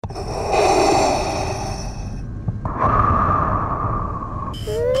Got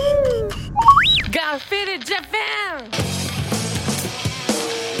fitted Japan!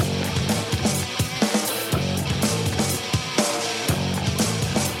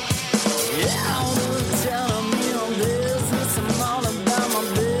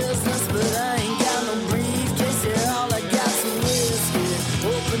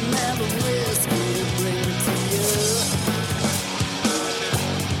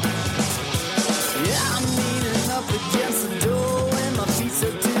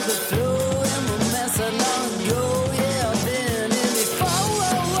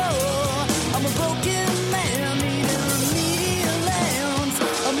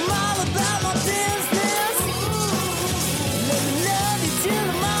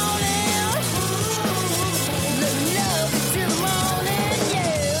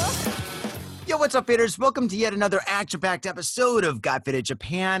 What's up, faders? Welcome to yet another action-packed episode of Got Fitted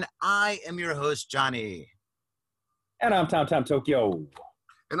Japan. I am your host, Johnny. And I'm Tom Tokyo.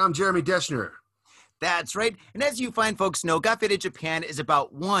 And I'm Jeremy Deschner. That's right. And as you fine folks know, Got Fitted Japan is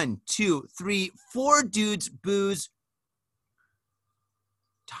about 1, 2, 3, 4 dudes, booze.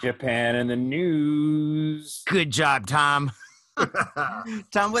 Japan in the news. Good job, Tom.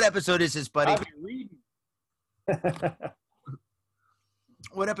 Tom, what episode is this, buddy? I'll be reading.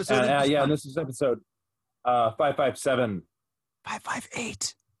 What episode is this? Yeah, this is episode 557.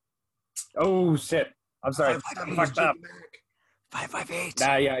 558. Oh, shit. I'm sorry. 558.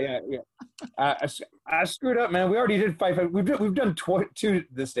 Yeah. I screwed up, man. We already did 558. We've done two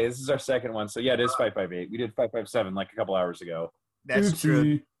this day. This is our second one. So, yeah, it is 558. We did 557 like a couple hours ago. That's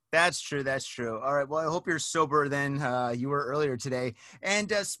true. That's true. All right. Well, I hope you're sober than you were earlier today. And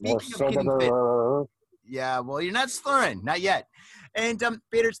speaking of getting fit. Yeah, well, you're not slurring. Not yet. And,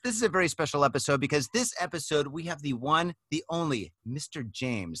 faders, this is a very special episode because this episode, we have the one, the only, Mr.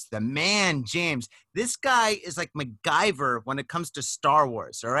 James, the man James. This guy is like MacGyver when it comes to Star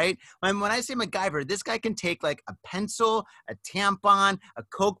Wars, all right? When I say MacGyver, this guy can take like a pencil, a tampon, a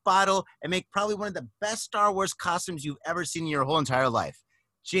Coke bottle, and make probably one of the best Star Wars costumes you've ever seen in your whole entire life.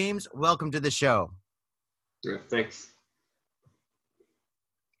 James, welcome to the show. Yeah, thanks.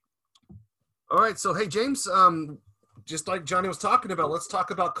 All right, so hey, James, just like Johnny was talking about, let's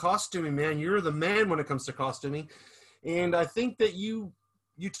talk about costuming, man. You're the man when it comes to costuming. And I think that you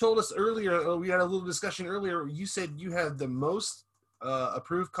told us earlier, we had a little discussion earlier, you said you had the most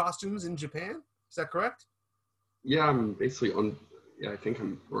approved costumes in Japan. Is that correct? Yeah, I'm basically I think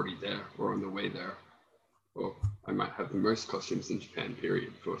I'm already there or on the way there. Well, I might have the most costumes in Japan,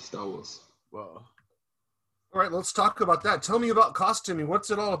 period, for Star Wars. Whoa. All right, let's talk about that. Tell me about costuming.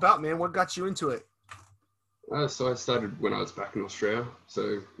 What's it all about, man? What got you into it? So I started when I was back in Australia.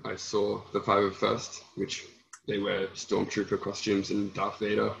 So I saw the 501st, which they wear stormtrooper costumes and Darth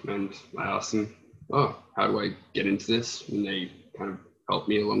Vader. And I asked them, how do I get into this? And they kind of helped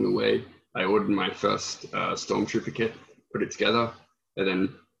me along the way. I ordered my first stormtrooper kit, put it together. And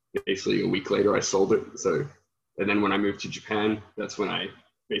then basically a week later, I sold it. And then when I moved to Japan, that's when I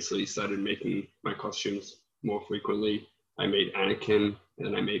basically started making my costumes more frequently. I made Anakin, and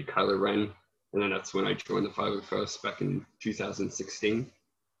then I made Kylo Ren, and then that's when I joined the 501st back in 2016.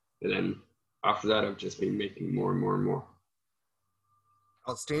 And then after that, I've just been making more and more and more.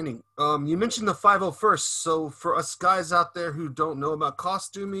 Outstanding. You mentioned the 501st. So for us guys out there who don't know about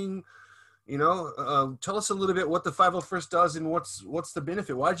costuming, tell us a little bit what the 501st does and what's the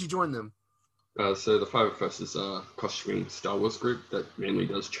benefit. Why did you join them? So the 501st is a costuming Star Wars group that mainly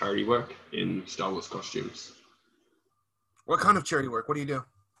does charity work in Star Wars costumes. What kind of charity work? What do you do?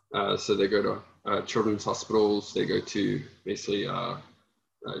 So they go to children's hospitals. They go to basically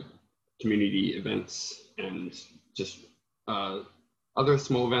community events and just other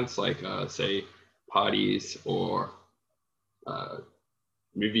small events like, say, parties or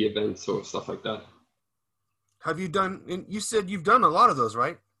movie events or stuff like that. You said you've done a lot of those,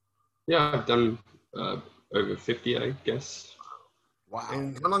 right? Yeah, I've done over 50, I guess. Wow.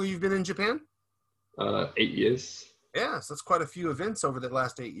 And how long have you been in Japan? 8 years. Yes, that's quite a few events over the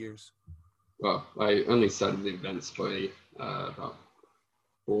last 8 years. Well, I only started the events probably about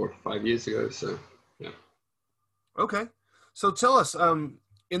 4 or 5 years ago, so yeah. Okay. So tell us,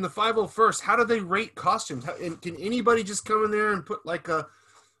 in the 501st, how do they rate costumes? Can anybody just come in there and put like a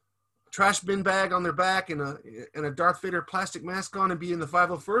trash bin bag on their back and a Darth Vader plastic mask on and be in the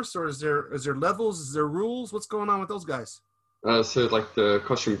 501st, or is there levels? Is there rules? What's going on with those guys? So like the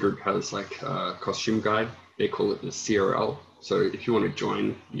costume group has like a costume guide. They call it the CRL. So if you want to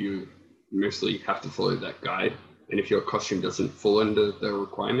join, you mostly have to follow that guide. And if your costume doesn't fall under the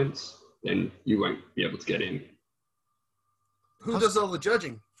requirements, then you won't be able to get in. Who does all the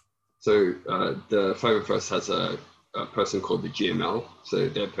judging? So the 501st has a person called the GML. So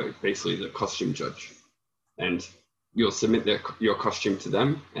they're basically the costume judge. And you'll submit your costume to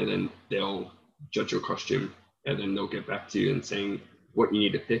them, and then they'll judge your costume, and then they'll get back to you and saying what you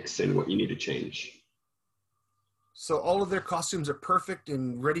need to fix and what you need to change. So all of their costumes are perfect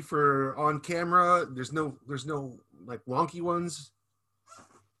and ready for on camera. There's no like wonky ones.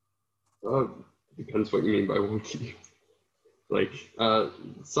 Depends what you mean by wonky. Like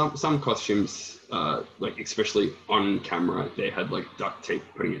some costumes, like especially on camera, they had like duct tape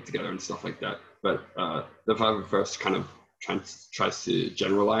putting it together and stuff like that. But the 501st kind of tries to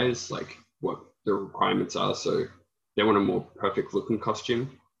generalize like what the requirements are. So they want a more perfect looking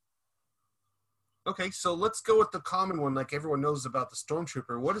costume. Okay, so let's go with the common one, like everyone knows about the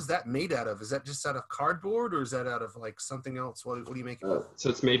Stormtrooper. What is that made out of? Is that just out of cardboard, or is that out of like something else? What do you make it?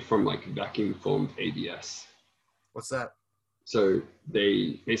 So it's made from like vacuum formed ABS. What's that? So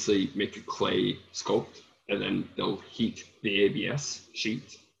they basically make a clay sculpt, and then they'll heat the ABS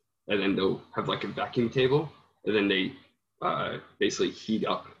sheet, and then they'll have like a vacuum table, and then they basically heat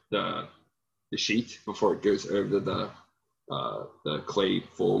up the sheet before it goes over the clay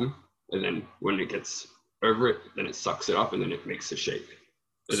form, and then when it gets over it, then it sucks it up, and then it makes a shape.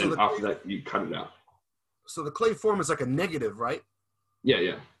 And so then after that, you cut it out. So the clay form is like a negative, right?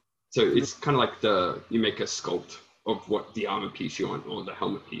 Yeah. So it's kind of like you make a sculpt of what the armor piece you want, or the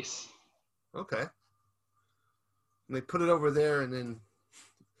helmet piece. Okay. And they put it over there, and then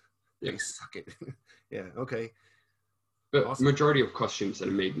they suck it. Yeah, okay. But awesome. Majority of costumes that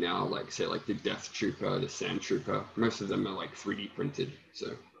are made now, like say like the Death Trooper, the Sand Trooper, most of them are like 3D printed.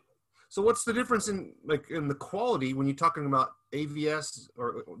 So what's the difference in the quality when you're talking about ABS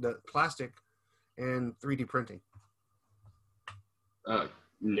or the plastic and 3D printing?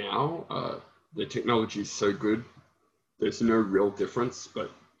 Now the technology is so good, there's no real difference.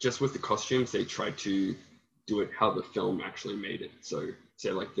 But just with the costumes, they try to do it how the film actually made it. So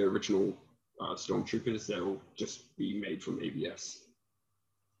say like the original Stormtroopers, they'll just be made from ABS.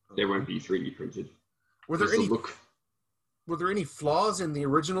 They won't be 3D printed. Were there any flaws in the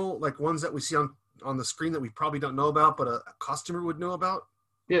original, like ones that we see on the screen that we probably don't know about, but a customer would know about?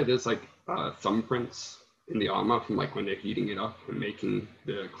 Yeah, there's like thumbprints in the armor from like when they're heating it up and making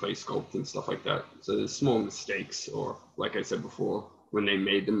the clay sculpt and stuff like that. So there's small mistakes, or like I said before, when they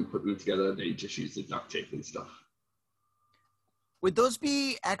made them, put them together, they just used the duct tape and stuff. Would those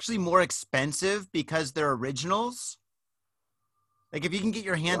be actually more expensive because they're originals? Like if you can get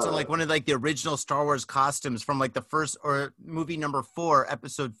your hands on like one of like the original Star Wars costumes from like the first or movie number 4,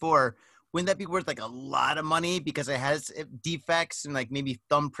 episode 4, wouldn't that be worth like a lot of money because it has defects and like maybe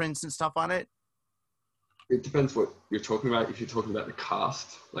thumbprints and stuff on it? It depends what you're talking about. If you're talking about the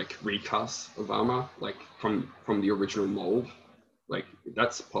cast, like recast of armor, like from the original mold, like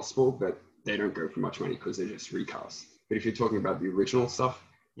that's possible, but they don't go for much money because they're just recast. But if you're talking about the original stuff,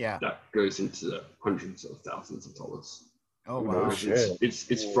 yeah, that goes into the hundreds of thousands of dollars. Oh wow!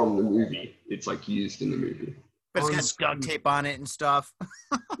 It's from the movie. It's like used in the movie. But it's got duct tape on it and stuff.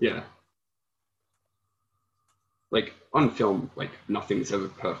 Yeah. Like on film, like nothing's ever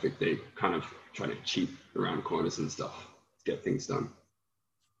perfect. They kind of try to cheat around corners and stuff to get things done.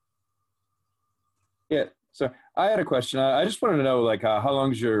 Yeah. So I had a question. I just wanted to know, like, how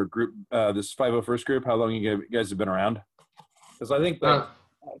long is your group, this 501st group? How long you guys have been around? Because I think that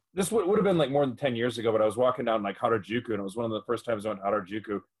this would have been like more than 10 years ago, but I was walking down like Harajuku, and it was one of the first times I went to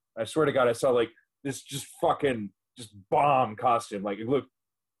Harajuku. I swear to God, I saw like this just bomb costume. Like it looked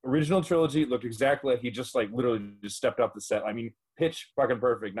original trilogy, looked exactly like he just like literally just stepped off the set. I mean, pitch fucking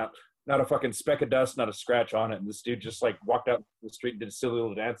perfect. Not a fucking speck of dust, not a scratch on it. And this dude just like walked out the street and did a silly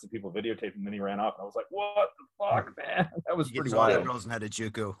little dance, and people videotaped him, and then he ran off. And I was like, what the fuck, man? That was pretty wild. Girls in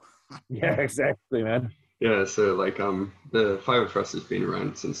Harajuku. Yeah, exactly, man. Yeah, so like the 501st has been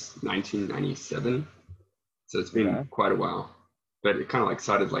around since 1997, so it's been quite a while. But it kind of like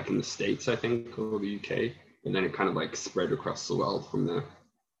started like in the States, I think, or the UK, and then it kind of like spread across the world from there.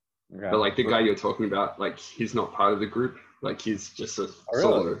 Okay. But like the guy you're talking about, like he's not part of the group. Like he's just a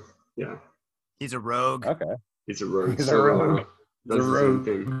solo. Really? Yeah. He's a rogue. Okay. He's a rogue. He's a rogue. He's a rogue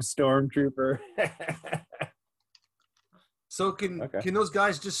stormtrooper. So can those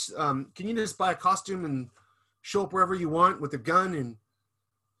guys just can you just buy a costume and show up wherever you want with a gun and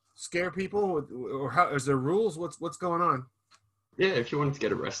scare people, or how is there rules? What's going on? Yeah, if you wanted to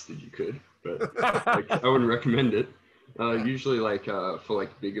get arrested, you could, but like, I wouldn't recommend it. Usually, like for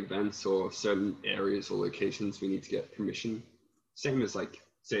like big events or certain areas or locations, we need to get permission. Same as like,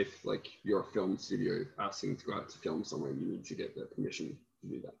 say if like you're a film studio asking to go out to film somewhere, you need to get their permission to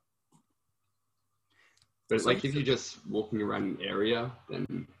do that. But like if you're just walking around an area,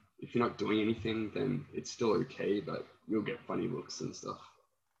 then if you're not doing anything, then it's still okay, but you'll get funny looks and stuff.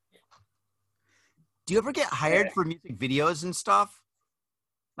 Do you ever get hired for music videos and stuff?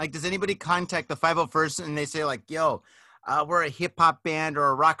 Like, does anybody contact the 501st and they say like, yo, we're a hip hop band or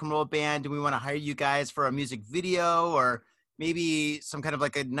a rock and roll band and we want to hire you guys for a music video or maybe some kind of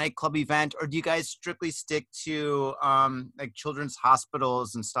like a nightclub event? Or do you guys strictly stick to like children's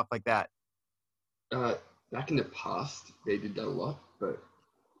hospitals and stuff like that? Back in the past, they did that a lot, but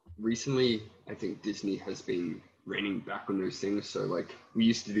recently, I think Disney has been reining back on those things. So like we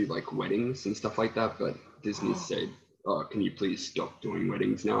used to do like weddings and stuff like that, but Disney said, "Oh, can you please stop doing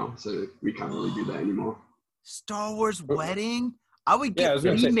weddings now?" So we can't really do that anymore. Star Wars wedding? I would get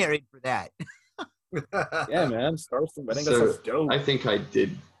remarried for that. Yeah, man, Star Wars wedding. So that's dope. I think I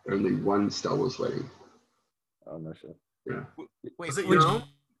did only one Star Wars wedding. Oh no shit. Yeah. Wait, was it your own?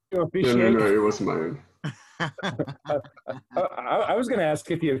 No, it wasn't my own. I was gonna ask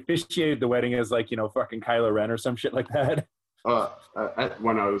if you officiated the wedding as like, you know, fucking Kylo Ren or some shit like that.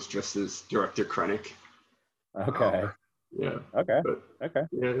 When I was dressed as Director Krennic. Okay. Yeah. Okay. But, okay.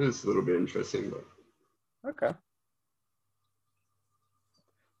 Yeah, it was a little bit interesting, but. Okay.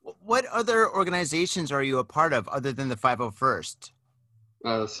 What other organizations are you a part of other than the 501st?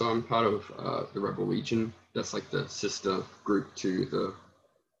 So I'm part of the Rebel Legion. That's like the sister group to the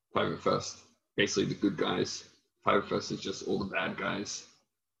 501st. Basically the good guys. 501st is just all the bad guys.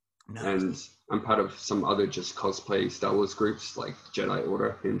 Nice. And I'm part of some other just cosplay Star Wars groups like Jedi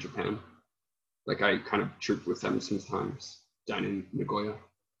Order in Japan. Like I kind of troop with them sometimes down in Nagoya.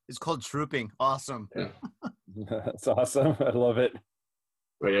 It's called trooping. Awesome. Yeah. That's awesome. I love it.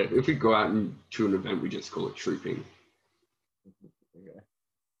 But yeah, if we go out and to an event, we just call it trooping. Okay.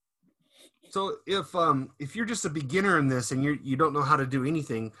 So if you're just a beginner in this and you don't know how to do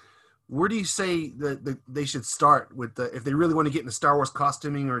anything, where do you say that they should start with if they really want to get into Star Wars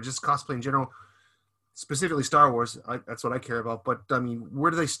costuming or just cosplay in general, specifically Star Wars? That's what I care about. But I mean,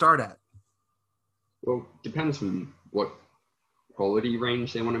 where do they start at? Well, depends on what quality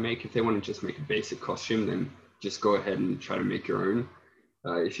range they want to make. If they want to just make a basic costume, then just go ahead and try to make your own.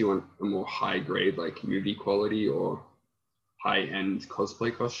 If you want a more high grade, like movie quality or high end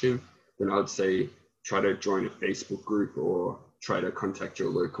cosplay costume, then I would say try to join a Facebook group or try to contact your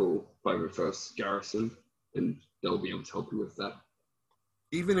local 501st garrison and they'll be able to help you with that.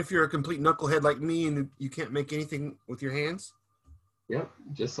 Even if you're a complete knucklehead like me and you can't make anything with your hands? Yep,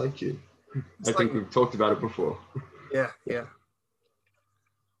 just like you. I think we've talked about it before. Yeah.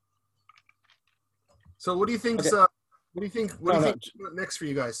 So what do you think? Okay. What do you think next for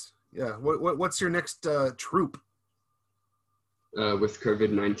you guys? Yeah. What's your next troop? With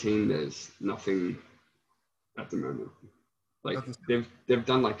COVID-19, there's nothing at the moment. Like they've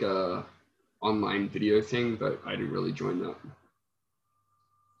done like a online video thing, but I didn't really join that.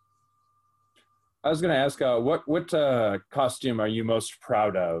 I was going to ask, what costume are you most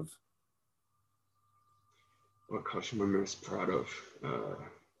proud of? What costume I'm most proud of?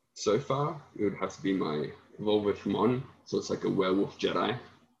 So far, it would have to be my Volvo from On. So it's like a werewolf Jedi.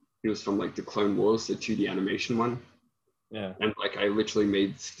 It was from like the Clone Wars, the 2D animation one. Yeah. And like I literally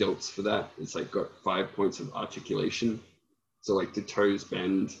made stilts for that. It's like got 5 points of articulation. So like the toes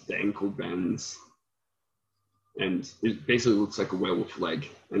bend, the ankle bends, and it basically looks like a werewolf leg.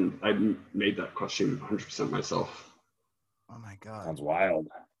 And I made that costume 100% myself. Oh my God. Sounds wild.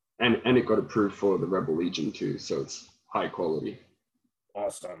 And it got approved for the Rebel Legion too, so it's high quality.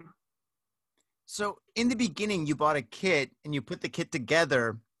 Awesome. So in the beginning, you bought a kit and you put the kit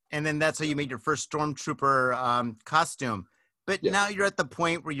together, and then that's how you made your first Stormtrooper costume. But now you're at the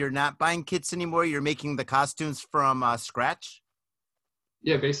point where you're not buying kits anymore. You're making the costumes from scratch?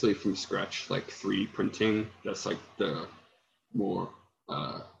 Yeah, basically from scratch, like 3D printing. That's like the more,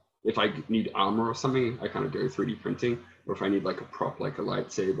 if I need armor or something, I kind of go 3D printing. Or if I need like a prop, like a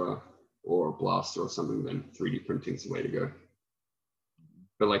lightsaber or a blaster or something, then 3D printing is the way to go.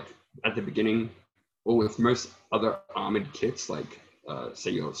 But like at the beginning, or with most other armored kits, like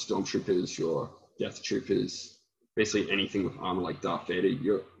say your Stormtroopers, your Death Troopers, basically anything with armor like Darth Vader,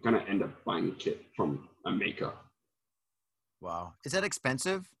 you're going to end up buying a kit from a maker. Wow. Is that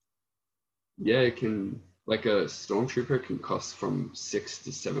expensive? Yeah, it can, like a Stormtrooper can cost from $600 to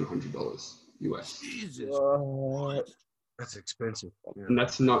 $700 US. Jesus. That's expensive. Yeah. And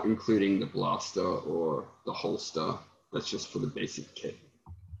that's not including the blaster or the holster. That's just for the basic kit.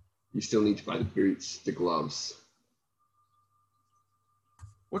 You still need to buy the boots, the gloves.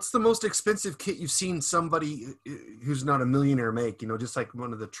 What's the most expensive kit you've seen somebody who's not a millionaire make? You know, just like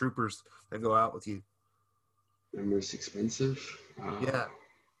one of the troopers that go out with you. The most expensive? Yeah.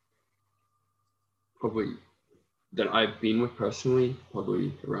 Probably that I've been with personally,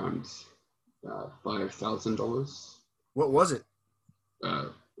 probably around $5,000. What was it?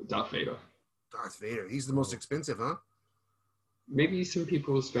 Darth Vader. Darth Vader. He's the most expensive, huh? Maybe some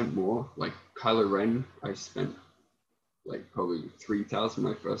people spent more. Like Kylo Ren, I spent like probably $3,000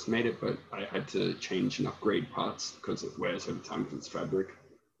 when I first made it, but I had to change and upgrade parts because it wears over time with its fabric.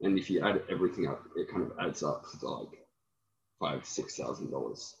 And if you add everything up, it kind of adds up to like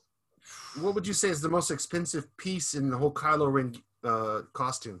 $5,000-$6,000. What would you say is the most expensive piece in the whole Kylo Ren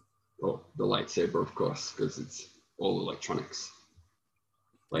costume? Well, the lightsaber, of course, because it's all electronics.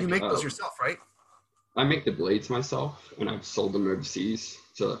 Like, you make those yourself, right? I make the blades myself, and I've sold them overseas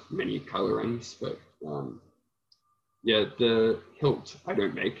to many Kylo Rens. But yeah, the hilt I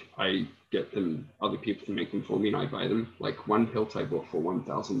don't make. I get them, other people to make them for me, and I buy them. Like one hilt I bought for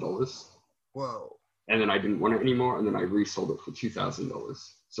 $1,000. Whoa. And then I didn't want it anymore, and then I resold it for $2,000.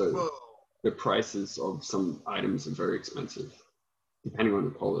 So whoa. The prices of some items are very expensive, depending on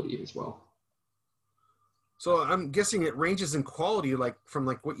the quality as well. So I'm guessing it ranges in quality, like from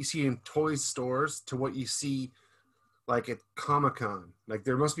like what you see in toy stores to what you see like at Comic-Con. Like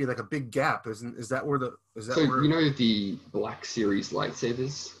there must be like a big gap, isn't? Is that where the? Is that? So where, you know the Black Series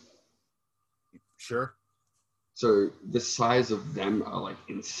lightsabers? Sure. So the size of them are like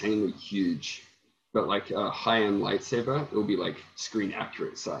insanely huge, but like a high-end lightsaber, it will be like screen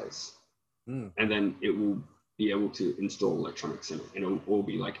accurate size, and then it will be able to install electronics in it, and it will all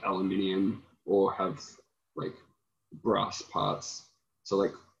be like aluminium or have like brass parts, so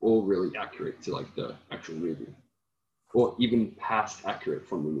like all really accurate to like the actual movie, or even past accurate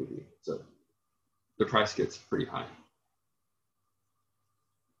from the movie. So the price gets pretty high.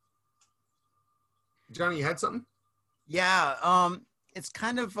 Johnny, you had something? Yeah, it's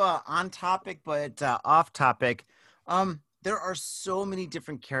kind of on topic, but off topic. There are so many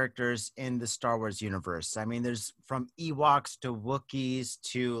different characters in the Star Wars universe. I mean, there's from Ewoks to Wookiees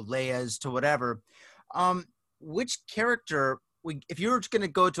to Leia's to whatever. Which character, if you were going to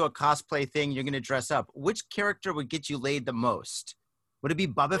go to a cosplay thing, you're going to dress up, which character would get you laid the most? Would it be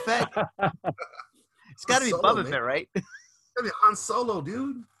Boba Fett? It's got to be Boba Fett, right? It's got to be Han Solo,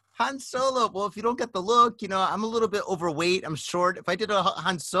 dude. Han Solo. Well, if you don't get the look, you know, I'm a little bit overweight. I'm short. If I did a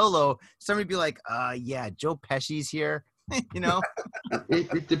Han Solo, somebody'd be like, yeah, Joe Pesci's here, you know?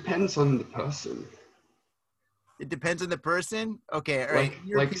 It depends on the person. It depends on the person? Okay, all right.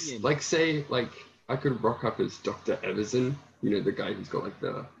 Like say, like, I could rock up as Dr. Everson, you know, the guy who's got like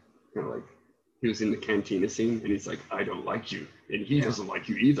the, kind of like, he was in the cantina scene and he's like, I don't like you. And he doesn't like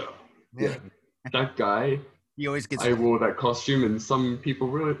you either. Yeah. That guy, he always gets. I wore that costume and some people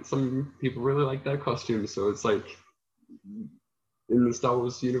really like that costume. So it's like, in the Star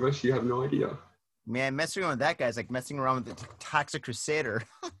Wars universe, you have no idea. Man, messing around with that guy's like messing around with the Toxic Crusader.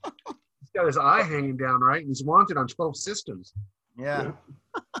 He's got his eye hanging down, right? He's wanted on 12 systems. Yeah.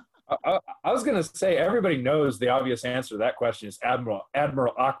 I was going to say, everybody knows the obvious answer to that question is Admiral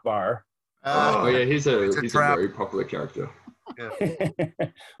Akbar. Yeah, he's a very popular character. Yeah.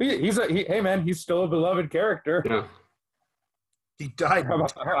 Hey man, he's still a beloved character. Yeah. He died. How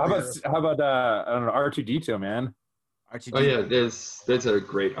about I don't know, R2-D2, man? R2-D2. Oh yeah, there's a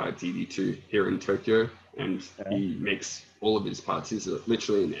great R2-D2 here in Tokyo, and he makes all of his parts. He's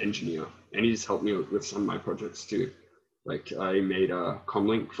literally an engineer, and he's helped me with some of my projects too. Like I made a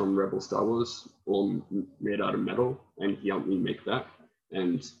comlink from Rebel Star Wars, all made out of metal, and he helped me make that.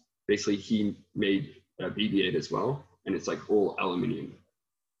 And basically he made a BB-8 as well, and it's like all aluminium.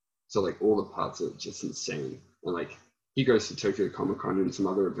 So like all the parts are just insane. And like he goes to Tokyo Comic-Con and some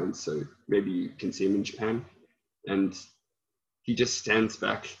other events, so maybe you can see him in Japan. And he just stands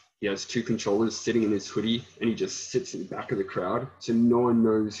back. He has two controllers sitting in his hoodie, and he just sits in the back of the crowd, so no one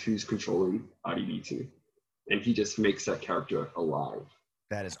knows who's controlling R2-D2. And he just makes that character alive.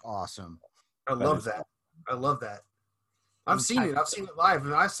 That is awesome. I love that. I've seen it. I've seen it live.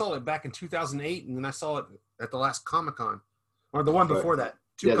 And I saw it back in 2008, and then I saw it at the last Comic-Con. Or the one before that.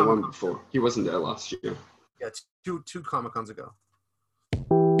 The one before. He wasn't there last year. Yeah, two Comic-Cons ago.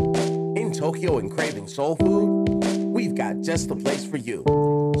 In Tokyo and craving soul food, we've got just the place for you.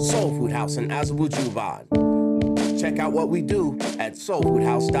 Soul Food House in Azabu-Juban. Check out what we do at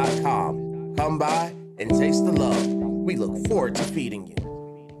soulfoodhouse.com. Come by and taste the love. We look forward to feeding you.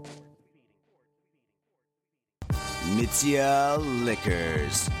 Mitsuya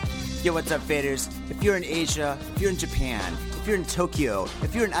Liquors. Yo, what's up, faders? If you're in Asia, if you're in Japan, if you're in Tokyo,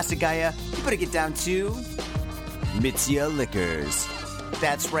 if you're in Asagaya, you better get down to Mitsuya Liquors.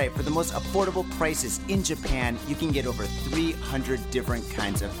 That's right. For the most affordable prices in Japan, you can get over 300 different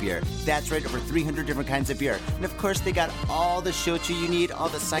kinds of beer. That's right, over 300 different kinds of beer. And of course, they got all the shochu you need, all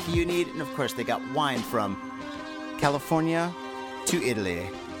the sake you need, and of course, they got wine from California to Italy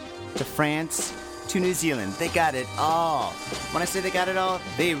to France to New Zealand. They got it all. When I say they got it all,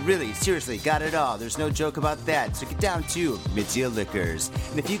 they really, seriously got it all. There's no joke about that. So get down to Mitsuya Liquors.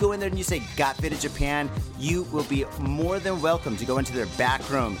 And if you go in there and you say, Got Fitted Japan, you will be more than welcome to go into their back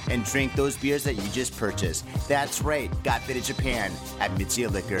room and drink those beers that you just purchased. That's right, Got Fitted Japan at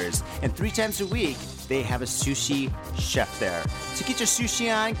Mitsuya Liquors. And 3 times a week, they have a sushi chef there. So get your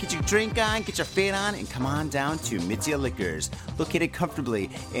sushi on, get your drink on, get your fade on, and come on down to Mitsuya Liquors, located comfortably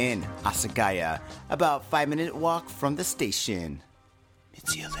in Asagaya, about 5-minute walk from the station.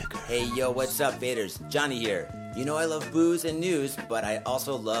 Mitsuya Liquors. Hey, yo, what's up, Vaders? Johnny here. You know I love booze and news, but I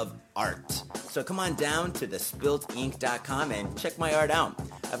also love art. So come on down to thespiltink.com and check my art out.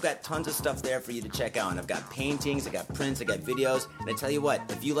 I've got tons of stuff there for you to check out. I've got paintings, I got prints, I got videos. And I tell you what,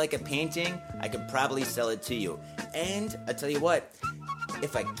 if you like a painting, I could probably sell it to you. And I tell you what,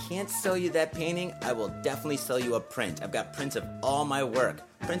 if I can't sell you that painting, I will definitely sell you a print. I've got prints of all my work.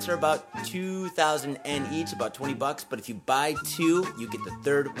 Prints are about 2,000 yen each, about $20, but if you buy 2, you get the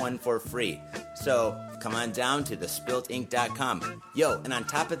 3rd one for free. So come on down to thespiltink.com. Yo, and on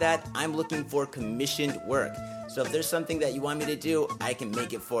top of that, I'm looking for commissioned work. So if there's something that you want me to do, I can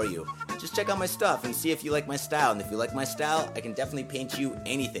make it for you. Just check out my stuff and see if you like my style. And if you like my style, I can definitely paint you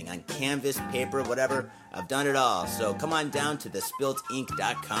anything on canvas, paper, whatever. I've done it all. So come on down to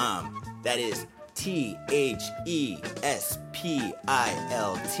thespiltink.com. That is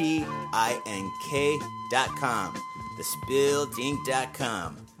THESPILTINK.com.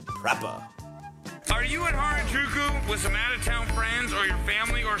 Thespiltink.com. Proper. Are you at Harajuku with some out-of-town friends or your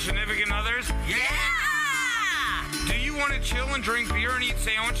family or significant others? Yeah! Do you want to chill and drink beer and eat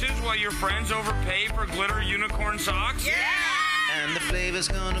sandwiches while your friends overpay for glitter unicorn socks? Yeah! And the flavor's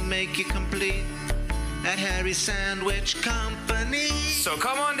gonna make you complete at Harry's Sandwich Company. So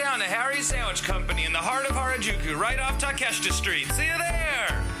come on down to Harry's Sandwich Company in the heart of Harajuku, right off Takeshita Street. See you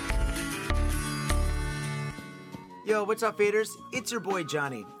there! Yo, what's up, faders? It's your boy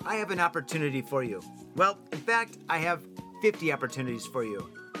Johnny. I have an opportunity for you. Well, in fact, I have 50 opportunities for you.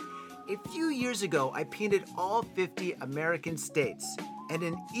 A few years ago, I painted all 50 American states. And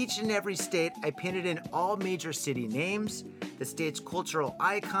in each and every state, I painted in all major city names, the state's cultural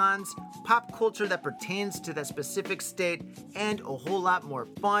icons, pop culture that pertains to that specific state, and a whole lot more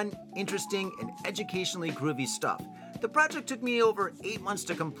fun, interesting, and educationally groovy stuff. The project took me over 8 months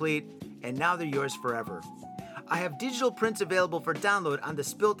to complete, and now they're yours forever. I have digital prints available for download on the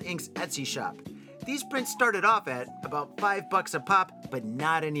Spilt Ink's Etsy shop. These prints started off at about $5 a pop, but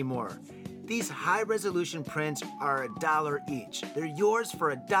not anymore. These high-resolution prints are $1 each. They're yours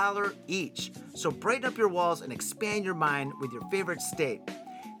for $1 each. So brighten up your walls and expand your mind with your favorite state.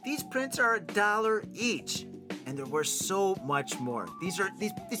 These prints are $1 each, and they're worth so much more. These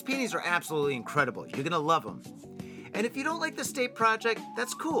paintings are absolutely incredible. You're gonna love them. And if you don't like the state project,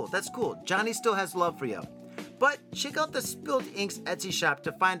 that's cool. Johnny still has love for you. But check out the Spilt Ink's Etsy shop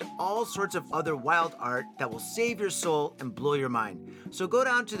to find all sorts of other wild art that will save your soul and blow your mind. So go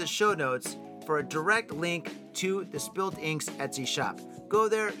down to the show notes for a direct link to the Spilt Ink's Etsy shop. Go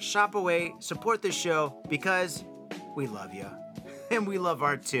there, shop away, support the show because we love you. And we love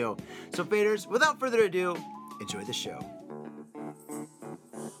art too. So faders, without further ado, enjoy the show.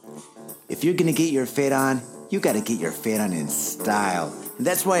 If you're gonna get your fade on, you gotta get your fade on in style. And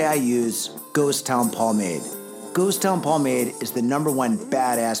that's why I use Ghost Town Pomade. Ghost Town Pomade is the #1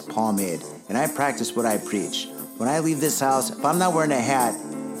 badass pomade, and I practice what I preach. When I leave this house, if I'm not wearing a hat,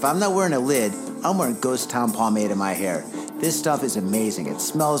 if I'm not wearing a lid, I'm wearing Ghost Town Pomade in my hair. This stuff is amazing. It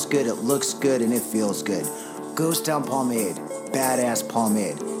smells good, it looks good, and it feels good. Ghost Town Pomade, badass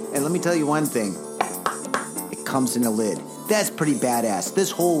pomade. And let me tell you one thing, it comes in a lid. That's pretty badass.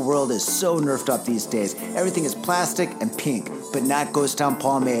 This whole world is so nerfed up these days. Everything is plastic and pink, but not Ghost Town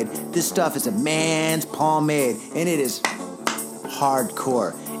Pomade. This stuff is a man's pomade, and it is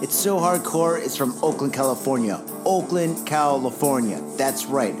hardcore. It's so hardcore, it's from Oakland, California. Oakland, California. That's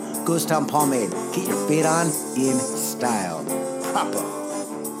right. Ghost Town Pomade. Get your fade on in style. Proper.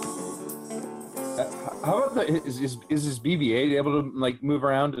 How about is this BB-8 able to like move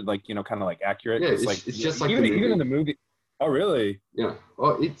around and like kind of like accurate? Yeah, it's like just like even in the movie. Oh really? Yeah.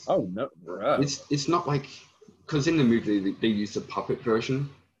 No. Bruh. It's not like, because in the movie they use the puppet version,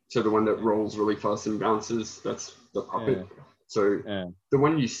 so the one that rolls really fast and bounces. That's the puppet. Yeah. So the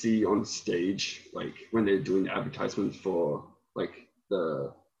one you see on stage, like when they're doing the advertisements for like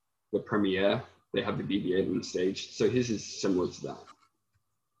the premiere, they have the BB-8 on stage. So his is similar to that.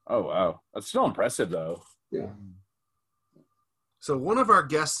 Oh wow, that's still impressive though. Yeah. So one of our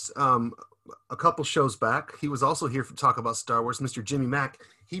guests, a couple shows back, he was also here to talk about Star Wars, Mr. Jimmy Mack.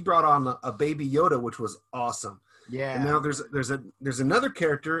 He brought on a baby Yoda, which was awesome. Yeah. And now there's another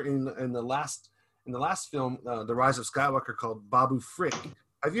character in the last film, The Rise of Skywalker, called Babu Frick.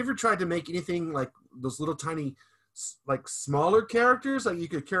 Have you ever tried to make anything like those little tiny, like smaller characters that you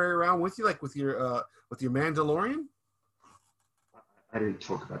could carry around with you, like with your Mandalorian? I didn't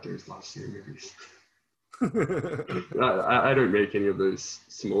talk about those last year movies. I don't make any of those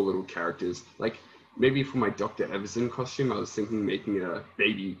small little characters. Like maybe for my Dr. Everson costume, I was thinking making a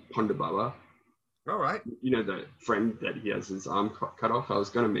baby Ponda Baba. All right. You know, the friend that he has his arm cut off? I was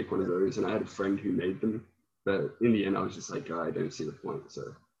going to make one of those, and I had a friend who made them. But in the end, I was just like, I don't see the point.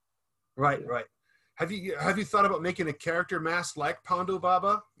 So, right. Have you thought about making a character mask like Ponda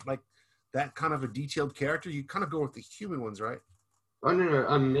Baba, like that kind of a detailed character? You kind of go with the human ones, right? Oh, no,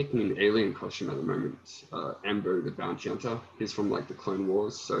 I'm making an alien costume at the moment. Amber, the bounty hunter. He's from, like, the Clone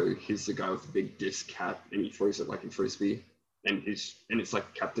Wars. So he's the guy with the big disc hat, and he throws it like a frisbee. And it's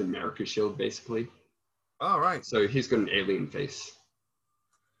like Captain America shield, basically. Oh, right. So he's got an alien face.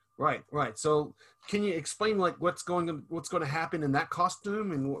 Right. So can you explain, like, what's going to happen in that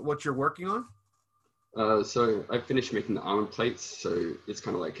costume and what you're working on? So I finished making the armor plates. So it's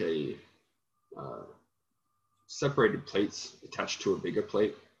kind of like a... separated plates attached to a bigger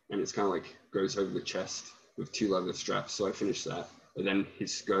plate, and it's kind of like goes over the chest with 2 leather straps. So I finished that, and then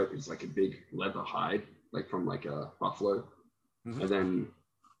his skirt is like a big leather hide, like from like a buffalo. And then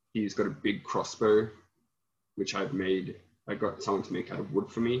he's got a big crossbow, which I got someone to make out of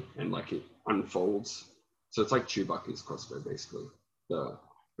wood for me, and like it unfolds, so it's like Chewbacca's crossbow, basically, the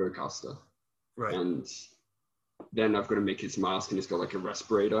bowcaster. Right. And then I've got to make his mask, and he's got like a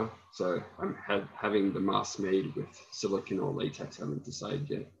respirator. So I'm having the mask made with silicone or latex, I haven't decided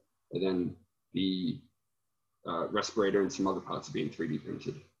yet. And then the respirator and some other parts are being 3D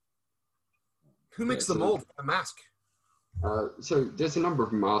printed. Who makes the mold for the mask? So there's a number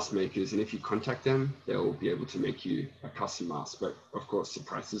of mask makers, and if you contact them, they'll be able to make you a custom mask. But of course, the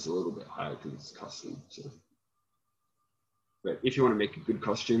price is a little bit higher because it's custom. So. But if you want to make a good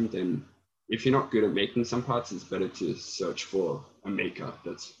costume, then if you're not good at making some parts, it's better to search for a maker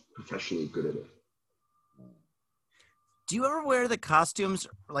that's professionally good at it. Do you ever wear the costumes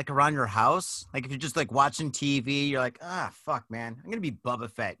like around your house? Like if you're just like watching TV, you're like, fuck, man, I'm going to be Boba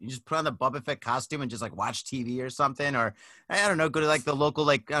Fett. You just put on the Boba Fett costume and just like watch TV or something. Or I don't know, go to like the local,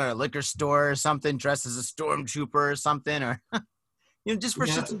 like, I don't know, liquor store or something, dress as a stormtrooper or something, or, just for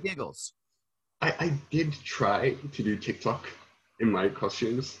shits and giggles. I did try to do TikTok in my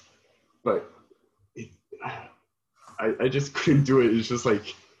costumes, but I just couldn't do it. It's just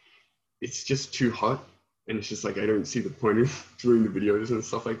like, it's just too hot. And it's just like, I don't see the point of doing the videos and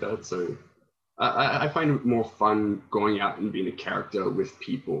stuff like that. So I find it more fun going out and being a character with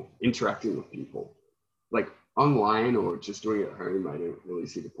people, interacting with people. Like online or just doing it at home, I don't really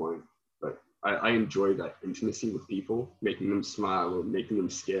see the point. But I enjoy that intimacy with people, making them smile or making them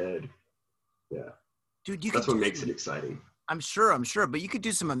scared. Yeah. Dude, that's what makes it exciting. I'm sure, but you could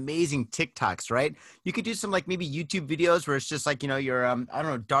do some amazing TikToks, right? You could do some like maybe YouTube videos where it's just like, you're, I don't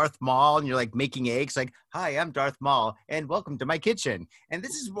know, Darth Maul, and you're like making eggs, like, hi, I'm Darth Maul, and welcome to my kitchen. And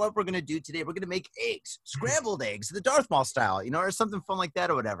this is what we're going to do today. We're going to make eggs, scrambled eggs, the Darth Maul style, or something fun like that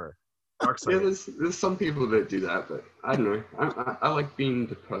or whatever. Yeah, there's some people that do that, but I don't know. I like being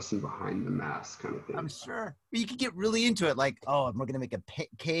the person behind the mask kind of thing. I'm sure. But you could get really into it, like, we're going to make a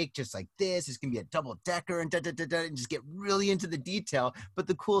cake just like this. It's going to be a double-decker and da-da-da-da, and just get really into the detail. But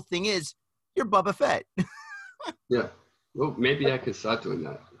the cool thing is, you're Boba Fett. Yeah. Well, maybe I could start doing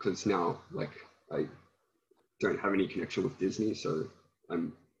that, because now, like, I don't have any connection with Disney, so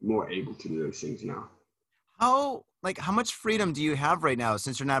I'm more able to do those things now. How much freedom do you have right now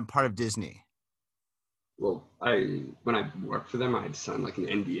since you're not part of Disney? Well, when I worked for them, I had to sign like an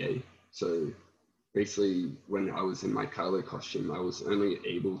NDA. So basically, when I was in my Kylo costume, I was only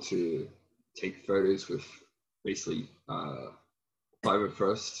able to take photos with basically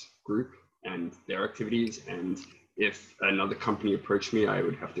 501st group and their activities. And if another company approached me, I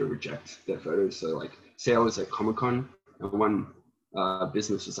would have to reject their photos. So like, say I was at Comic-Con and one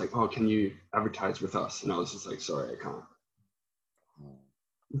business was like, can you advertise with us? And I was just like, sorry, I can't.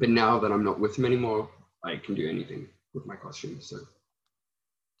 But now that I'm not with them anymore, I can do anything with my costume. So,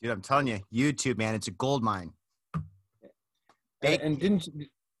 dude, I'm telling you, YouTube, man, it's a gold mine. And didn't you,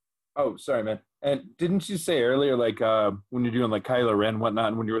 sorry, man. And didn't you say earlier, like when you're doing like Kylo Ren and whatnot,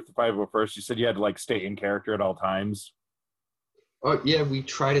 and when you're with the 501st, you said you had to like stay in character at all times? Oh, yeah, we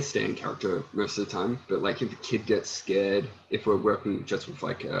try to stay in character most of the time, but like if a kid gets scared, if we're working just with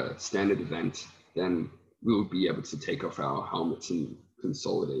like a standard event, then we will be able to take off our helmets and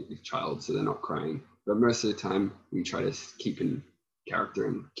consolidate the child so they're not crying. But most of the time, we try to keep in character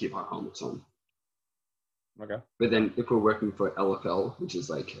and keep our helmets on. Okay. But then if we're working for LFL, which is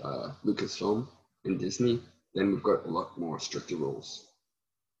like Lucasfilm and Disney, then we've got a lot more stricter rules.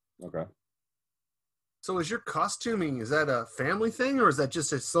 Okay. So is your costuming, is that a family thing or is that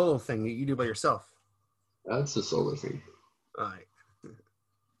just a solo thing that you do by yourself? That's a solo thing. All right.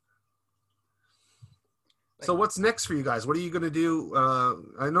 So what's next for you guys? What are you going to do?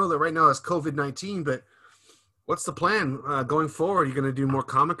 I know that right now it's COVID-19, but what's the plan going forward? Are you going to do more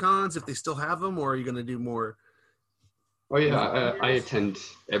Comic-Cons if they still have them, or are you going to do more? Oh yeah, I attend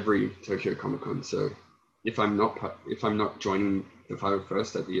every Tokyo Comic Con. So if I'm not joining the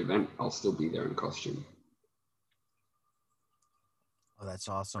 501st at the event, I'll still be there in costume. Oh, that's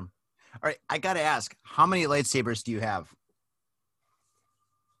awesome. All right, I got to ask, how many lightsabers do you have?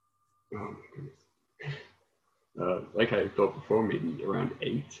 Oh my goodness. Like I thought before, maybe around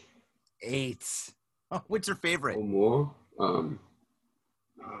 8. 8. Oh, what's your favorite? Or more. I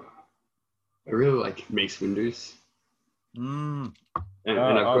really like Mace Windu's. And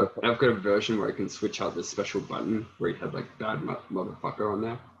I've got a version where I can switch out this special button where he had like bad motherfucker on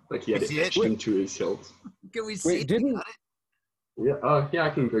there. Like he had it etched into his hilt. Can we see it? Yeah, yeah, I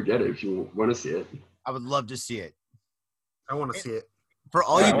can go get it if you want to see it. I would love to see it. I want to see it. For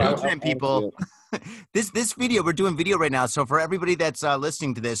all you Patreon people, this video, we're doing video right now. So for everybody that's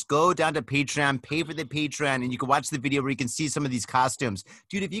listening to this, go down to Patreon, pay for the Patreon, and you can watch the video where you can see some of these costumes.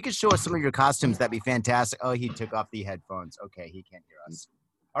 Dude, if you could show us some of your costumes, that'd be fantastic. Oh, he took off the headphones. Okay, he can't hear us.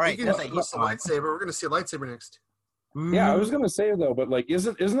 All right. He's a lightsaber. We're going to see a lightsaber next. Yeah, I was gonna say though, but like,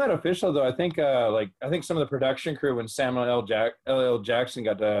 isn't that official though? I think some of the production crew, when Samuel L. Jackson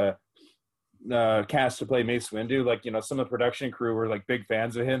got cast to play Mace Windu, like, you know, some of the production crew were like big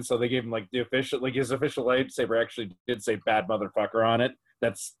fans of him, so they gave him like his official lightsaber actually did say "bad motherfucker" on it.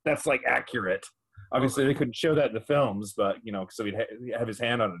 That's like accurate. Obviously, they couldn't show that in the films, but you know, so he'd have his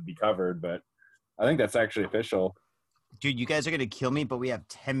hand on it and be covered. But I think that's actually official. Dude, you guys are going to kill me, but we have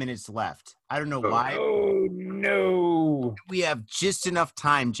 10 minutes left. I don't know why. Oh, no. We have just enough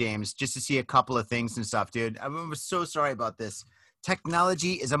time, James, just to see a couple of things and stuff, dude. I'm so sorry about this.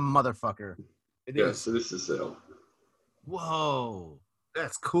 Technology is a motherfucker. So this is it. Whoa.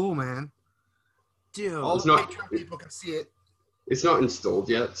 That's cool, man. Dude. All the Patreon people can see it. It's not installed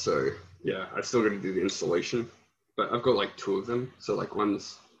yet, so yeah, I still got to do the installation. But I've got like 2 of them. So like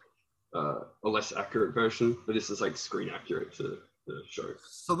one's a less accurate version, but this is like screen accurate to the show.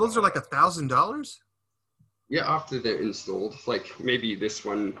 So those are like $1,000? Yeah, after they're installed. Like maybe this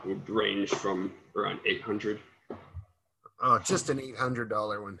one would range from around 800. Oh, just an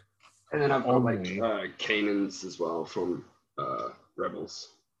 $800 one. And then I've got like Kanan's as well from Rebels.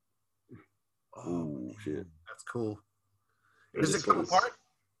 Oh shit, that's cool. And Does it come apart?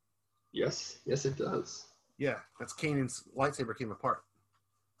 Yes, it does. Yeah, that's Kanan's lightsaber came apart.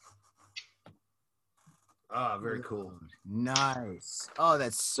 Ah, very cool. Nice. Oh,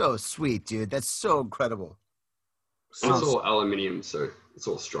 that's so sweet, dude. That's so incredible. And it's all aluminium, so it's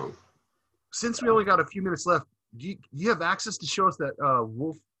all strong. Since we only got a few minutes left, do you have access to show us that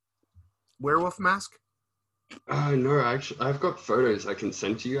werewolf mask? No, actually, I've got photos I can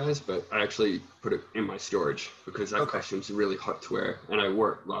send to you guys, but I actually put it in my storage because that costume's really hot to wear, and I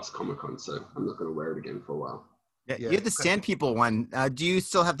wore it last Comic-Con, so I'm not going to wear it again for a while. Yeah, you had the Sand People one. Do you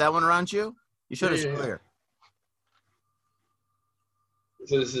still have that one around you? You showed us earlier.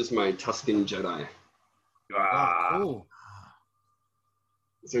 So this is my Tusken Jedi. Ah, cool.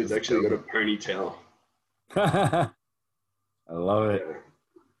 So it's actually got a ponytail. I love it.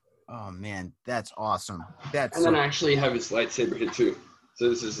 Oh man, that's awesome. And then I actually have his lightsaber here too. So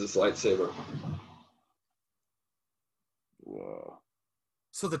this is his lightsaber. Whoa.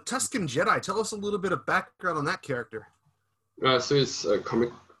 So the Tusken Jedi, tell us a little bit of background on that character. So he's a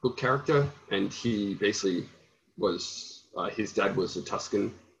comic book character, and he basically was, his dad was a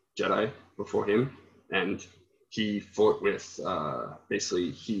Tusken Jedi before him, and he fought with,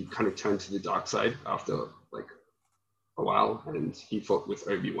 basically he kind of turned to the dark side after like a while, and he fought with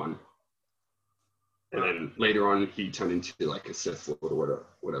Obi-Wan. And then later on, he turned into like a Sith Lord or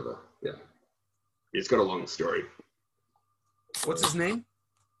whatever. Yeah. It's got a long story. What's his name?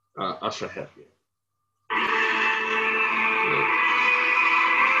 Usher Het.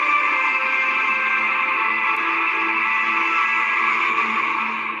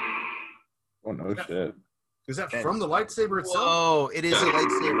 Oh, no shit. Is that from the lightsaber itself? Oh, it is a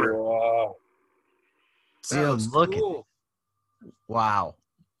lightsaber. Wow. Dude, look at it. Wow.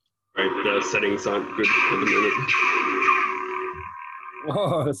 Right, the settings aren't good for the minute.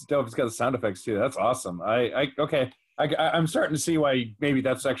 Whoa, that's dope. It's got the sound effects too. That's awesome. I'm starting to see why maybe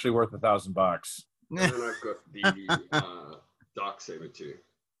that's actually worth $1,000. And then I've got the dark saber too.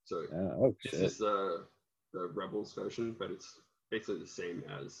 So this is the Rebels version, but it's basically the same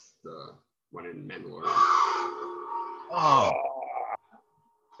as the one in Mandalorian. Oh,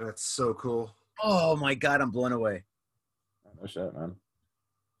 that's so cool. Oh my God, I'm blown away. No shit, man.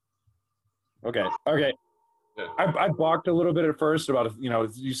 Okay. I balked a little bit at first about,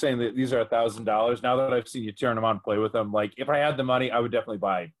 you saying that these are $1,000. Now that I've seen you turn them on and play with them, like if I had the money, I would definitely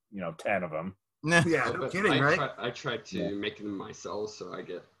buy, 10 of them. Yeah, no kidding, right? I tried to make them myself, so I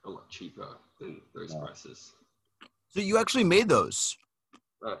get a lot cheaper than those prices. So you actually made those?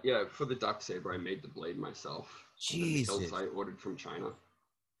 Yeah, for the Darksaber, I made the blade myself. Jesus. The hilts I ordered from China.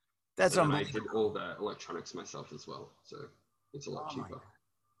 That's and I did all the electronics myself as well, so it's a lot cheaper.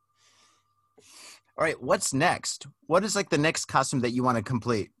 All right, what's next? What is like the next costume that you want to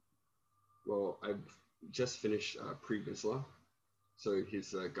complete? Well, I've just finished Pre Vizsla. So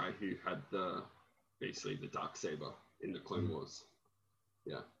he's the guy who had basically the Darksaber in the Clone Wars.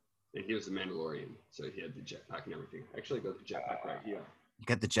 Yeah. And he was a Mandalorian, so he had the jetpack and everything. Actually, I got the jetpack right here. You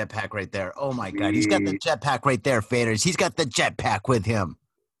got the jetpack right there. Oh my God, he's got the jetpack right there, Faders. He's got the jetpack with him.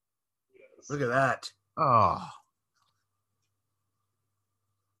 Yes. Look at that. Oh.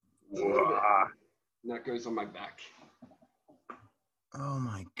 And that goes on my back. Oh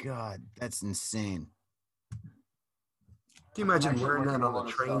my God, that's insane. Can you imagine wearing that on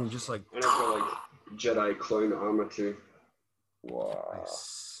the train and just like... And I've got like Jedi clone armor too. Wow.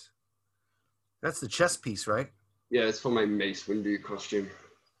 Nice. That's the chest piece, right? Yeah, it's for my Mace Windu costume.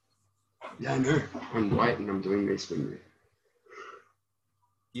 Yeah, I know. I'm white and I'm doing Mace Windu.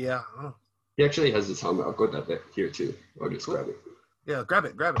 Yeah. Oh. He actually has his helmet. I've got that there, here too. I'll just grab it. Yeah, grab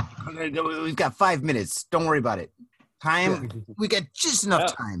it. We've got 5 minutes. Don't worry about it. Time. We got just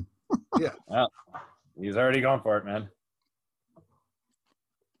enough time. Yeah. Well, he's already gone for it, man.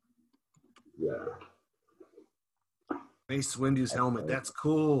 Yeah. Mace Windu's helmet. That's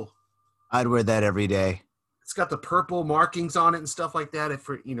cool. I'd wear that every day. It's got the purple markings on it and stuff like that.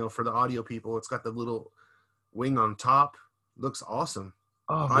 For the audio people, it's got the little wing on top. Looks awesome.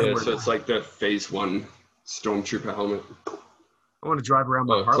 Oh, yeah, so it's like the Phase 1 Stormtrooper helmet. I want to drive around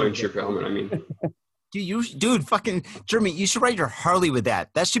my Harley. Clone Trooper helmet, I mean. Dude, fucking Jeremy, you should ride your Harley with that.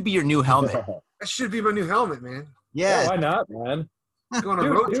 That should be your new helmet. That should be my new helmet, man. Yeah. Why not, man? Go on a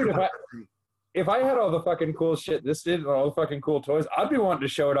road trip. If I had all the fucking cool shit this did, all the fucking cool toys, I'd be wanting to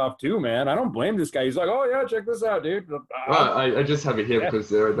show it off too, man. I don't blame this guy. He's like, oh yeah, check this out, dude. Well, I just have it here because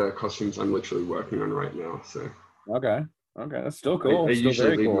they're the costumes I'm literally working on right now. So okay, that's still cool. I still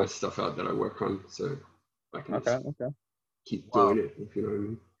usually leave cool. my stuff out that I work on, so I can keep doing it. If you know what I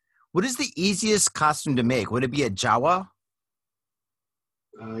mean. What is the easiest costume to make? Would it be a Jawa?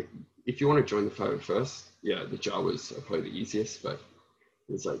 If you want to join the 501st, yeah, the Jawas are probably the easiest, but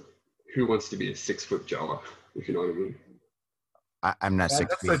it's like, who wants to be a 6-foot Jawa, if you know what I mean? I'm not 6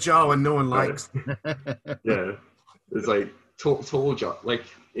 feet. That's the Jawa no one likes. Yeah. It's like tall Jawa. Like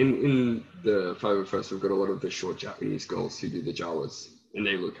in the 501st, we've got a lot of the short Japanese girls who do the Jawas, and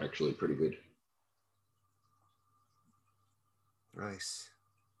they look actually pretty good. Nice.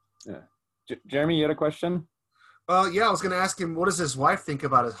 Yeah. Jeremy, you had a question? Yeah, I was going to ask him, what does his wife think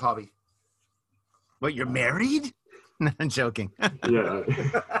about his hobby? What, you're married? No, I'm joking. Yeah.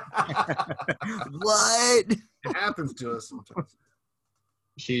 What? It happens to us sometimes.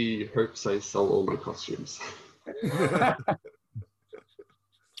 She hopes I sell all my costumes.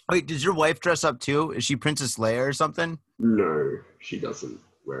 Wait, does your wife dress up too? Is she Princess Leia or something? No, she doesn't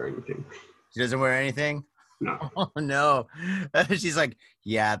wear anything. She doesn't wear anything? No. Oh, no. She's like,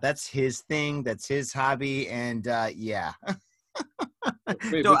 yeah, that's his thing. That's his hobby. And yeah.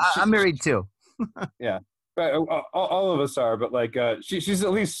 Wait, no, I'm married too. Yeah. But all of us are, but like she's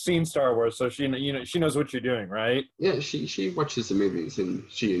at least seen Star Wars, so she knows what you're doing, right? Yeah, she watches the movies and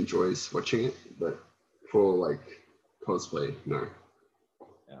she enjoys watching it, but for like cosplay, no.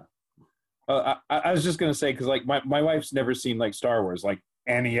 Yeah. I was just gonna say because like my wife's never seen like Star Wars, like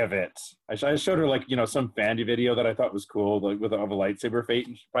any of it. I showed her like some fandy video that I thought was cool, like with a lightsaber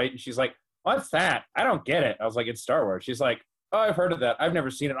fight, and she's like, "What's that? I don't get it." I was like, "It's Star Wars." She's like, "Oh, I've heard of that. I've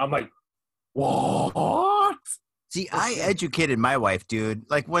never seen it." I'm like, what? See, I educated my wife, dude.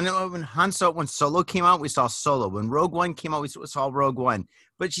 Like when Solo came out, we saw Solo. When Rogue One came out, we saw Rogue One.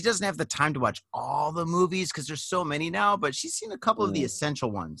 But she doesn't have the time to watch all the movies because there's so many now. But she's seen a couple of the essential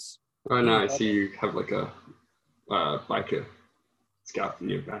ones. Oh no, I see you have like a biker scout in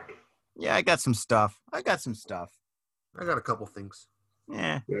your back. Yeah, I got some stuff. I got a couple things.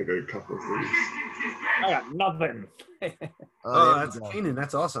 Yeah, I got a couple of things. I got nothing. Oh, that's Kanan.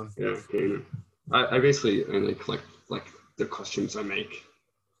 That's awesome. Yeah, Kanan. I basically only collect like the costumes I make.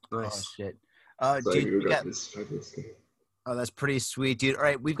 Nice. Oh shit. So Dude, you got this fabulous thing. Oh, that's pretty sweet, dude. All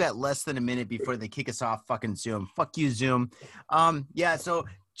right, we've got less than a minute before they kick us off. Fucking Zoom. Fuck you, Zoom. Yeah. So,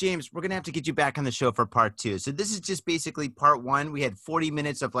 James, we're gonna have to get you back on the show for part 2. So this is just basically part 1. We had 40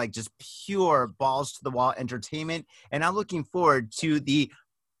 minutes of like just pure balls to the wall entertainment, and I'm looking forward to the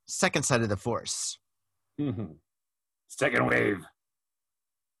second side of the Force. Mm-hmm. Second wave.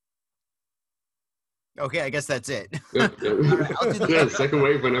 Okay, I guess that's it. Yeah, Right, I'll do the second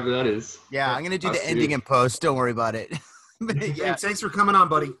wave whenever that is. Yeah, I'm gonna do the ending in post. Don't worry about it. Yeah, thanks for coming on,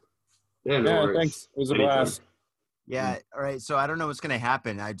 buddy. Yeah, no worries. Thanks. It was a Anytime. blast. Yeah. All right. So I don't know what's gonna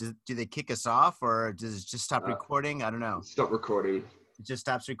happen. Do they kick us off or does it just stop recording? I don't know. Stop recording. It just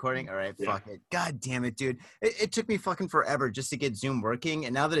stops recording. All right. Yeah. Fuck it. God damn it, dude. It took me fucking forever just to get Zoom working.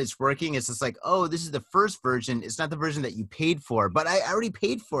 And now that it's working, it's just like, oh, this is the first version. It's not the version that you paid for, but I already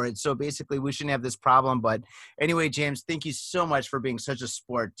paid for it. So basically we shouldn't have this problem. But anyway, James, thank you so much for being such a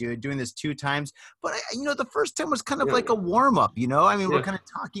sport, dude, doing this 2 times. But the first time was kind of like a warm up, I mean, we're kind of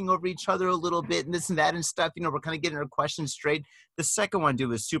talking over each other a little bit and this and that and stuff, we're kind of getting our questions straight. The second one, dude,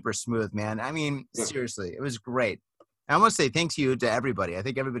 was super smooth, man. I mean, seriously, it was great. I want to say thank you to everybody. I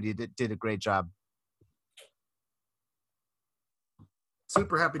think everybody did a great job.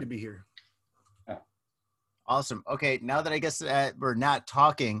 Super happy to be here. Awesome. Okay, now that I guess we're not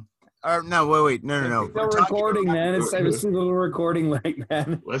talking, or no, wait, no. We're recording, man. It's a little recording, like,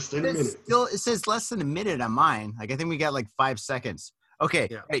 man. Less than a minute. It says less than a minute on mine. Like I think we got like 5 seconds. Okay,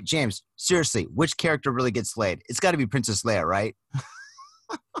 yeah. Hey James, seriously, which character really gets laid? It's got to be Princess Leia, right?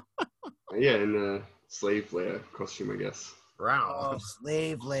 Yeah, and slave Leia costume, I guess. Wow. Oh,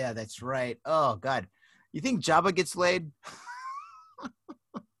 slave Leia, that's right. Oh, God. You think Jabba gets laid?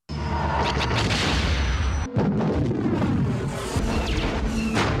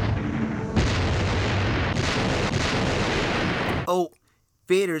 Oh,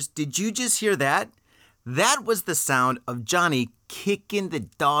 Faders, did you just hear that? That was the sound of Johnny kicking the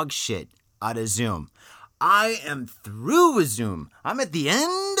dog shit out of Zoom. I am through with Zoom. I'm at the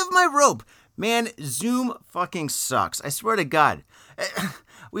end of my rope. Man, Zoom fucking sucks. I swear to God.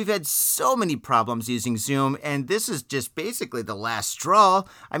 We've had so many problems using Zoom, and this is just basically the last straw.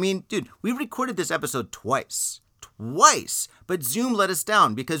 I mean, dude, we recorded this episode twice, but Zoom let us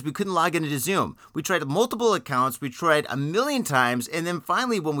down because we couldn't log into Zoom. We tried multiple accounts, we tried a million times, and then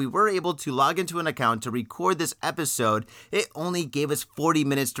finally when we were able to log into an account to record this episode, it only gave us 40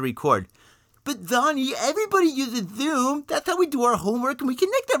 minutes to record. But Donnie, everybody uses Zoom. That's how we do our homework and we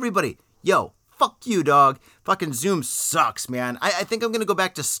connect everybody. Yo, fuck you, dog. Fucking Zoom sucks, man. I think I'm going to go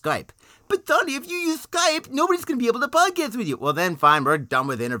back to Skype. But Donnie, if you use Skype, nobody's going to be able to podcast with you. Well, then fine, we're done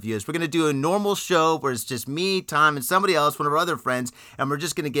with interviews. We're going to do a normal show where it's just me, Tom, and somebody else, one of our other friends, and we're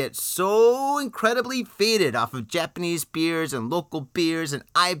just going to get so incredibly faded off of Japanese beers and local beers and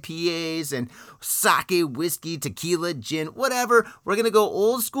IPAs and sake, whiskey, tequila, gin, whatever. We're going to go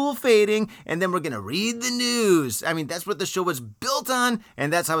old school fading, and then we're going to read the news. I mean, that's what the show was built on,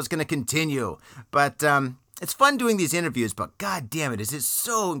 and that's how it's going to continue. But, it's fun doing these interviews, but god damn it, is it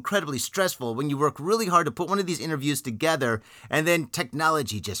so incredibly stressful when you work really hard to put one of these interviews together and then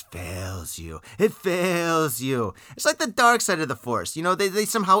technology just fails you. It fails you. It's like the dark side of the Force. They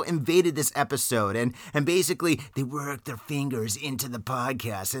somehow invaded this episode and basically they worked their fingers into the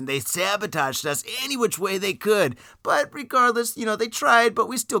podcast and they sabotaged us any which way they could. But regardless, they tried, but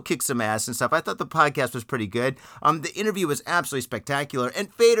we still kicked some ass and stuff. I thought the podcast was pretty good. The interview was absolutely spectacular.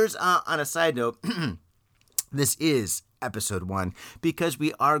 And Faders, on a side note, this is episode 1 because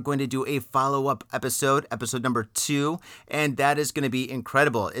we are going to do a follow-up episode number 2, and that is going to be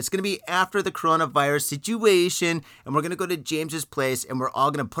incredible. It's going to be after the coronavirus situation, and we're going to go to James's place, and we're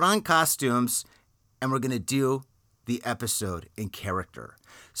all going to put on costumes, and we're going to do the episode in character.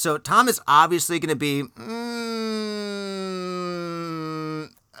 So Tom is obviously going to be,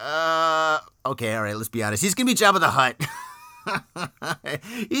 okay, all right, let's be honest. He's going to be Jabba the Hutt.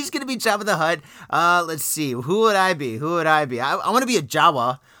 He's going to be Jabba the Hutt. Let's see. Who would I be? I want to be a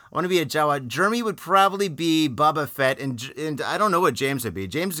Jawa. Jeremy would probably be Boba Fett, and I don't know what James would be.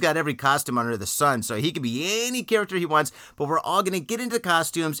 James has got every costume under the sun, so he could be any character he wants, but we're all going to get into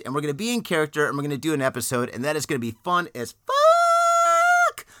costumes, and we're going to be in character, and we're going to do an episode, and that is going to be fun as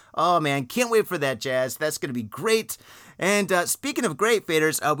fuck! Oh, man, can't wait for that, Jazz. That's going to be great. And speaking of great,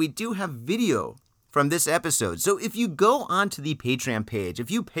 Faders, we do have video from this episode. So if you go onto the Patreon page,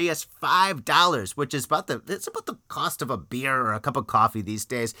 if you pay us $5, which is about the cost of a beer or a cup of coffee these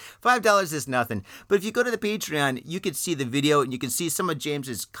days, $5 is nothing. But if you go to the Patreon, you can see the video and you can see some of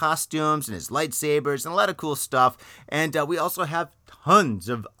James's costumes and his lightsabers and a lot of cool stuff. And we also have tons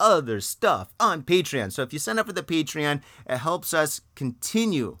of other stuff on Patreon. So if you sign up for the Patreon, it helps us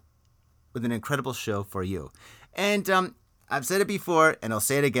continue with an incredible show for you. And I've said it before, and I'll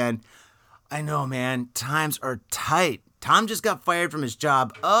say it again. I know, man, times are tight. Tom just got fired from his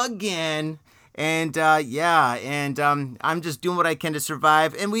job again. And I'm just doing what I can to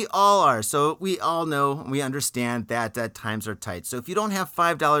survive, and we all are. So we all know, we understand that times are tight. So if you don't have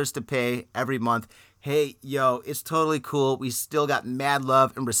 $5 to pay every month, hey, yo, it's totally cool. We still got mad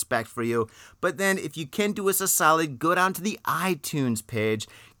love and respect for you. But then if you can do us a solid, go down to the iTunes page,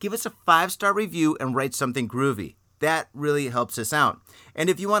 give us a 5-star review, and write something groovy. That really helps us out. And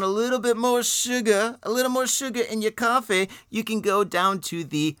if you want a little bit more sugar, in your coffee, you can go down to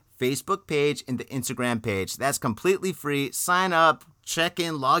the Facebook page and the Instagram page. That's completely free. Sign up, check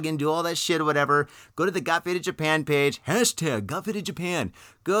in, log in, do all that shit or whatever. Go to the Got Faded Japan page, hashtag Got Faded Japan.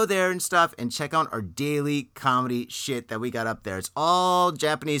 Go there and stuff and check out our daily comedy shit that we got up there. It's all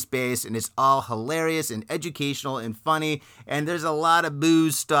Japanese based and it's all hilarious and educational and funny. And there's a lot of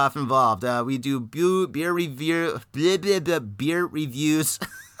booze stuff involved. We do beer reviews.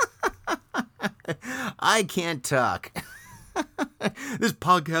 I can't talk. This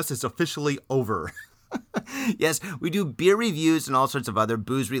podcast is officially over. Yes, we do beer reviews and all sorts of other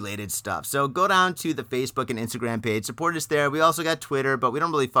booze-related stuff. So go down to the Facebook and Instagram page. Support us there. We also got Twitter, but we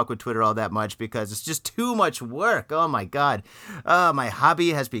don't really fuck with Twitter all that much because it's just too much work. Oh, my God. My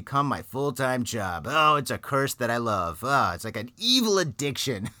hobby has become my full-time job. Oh, it's a curse that I love. Oh, it's like an evil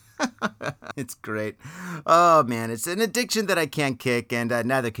addiction. It's great. Oh, man, it's an addiction that I can't kick, and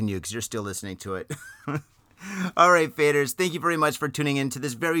neither can you because you're still listening to it. All right, faders, thank you very much for tuning in to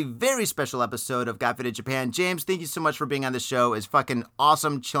this very, very special episode of Got Faded Japan. James, thank you so much for being on the show. It's fucking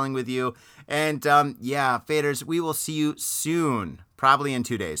awesome chilling with you. And yeah, faders, we will see you soon, probably in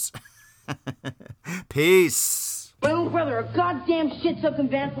 2 days. Peace. My own brother, a goddamn shit-sucking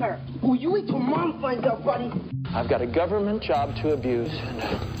vampire. Will you wait till Mom finds out, buddy? I've got a government job to abuse and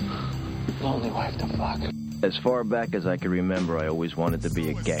a lonely wife to fuck. As far back as I can remember, I always wanted to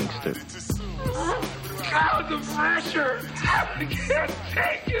be a gangster. God, the pressure! I can't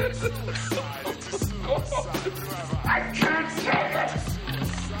take it! I can't take it!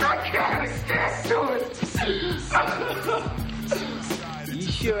 I can't stand to it! You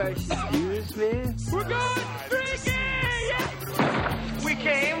sure I should do this, man? We're going freaking! We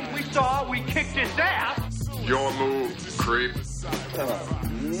came, we saw, we kicked his ass! Your move, creep. Oh,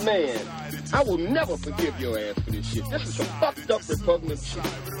 man. I will never forgive your ass for this shit. This is some fucked up repugnant shit.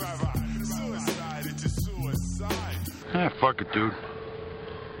 Ah, fuck it, dude.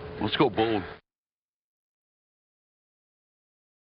 Let's go bold.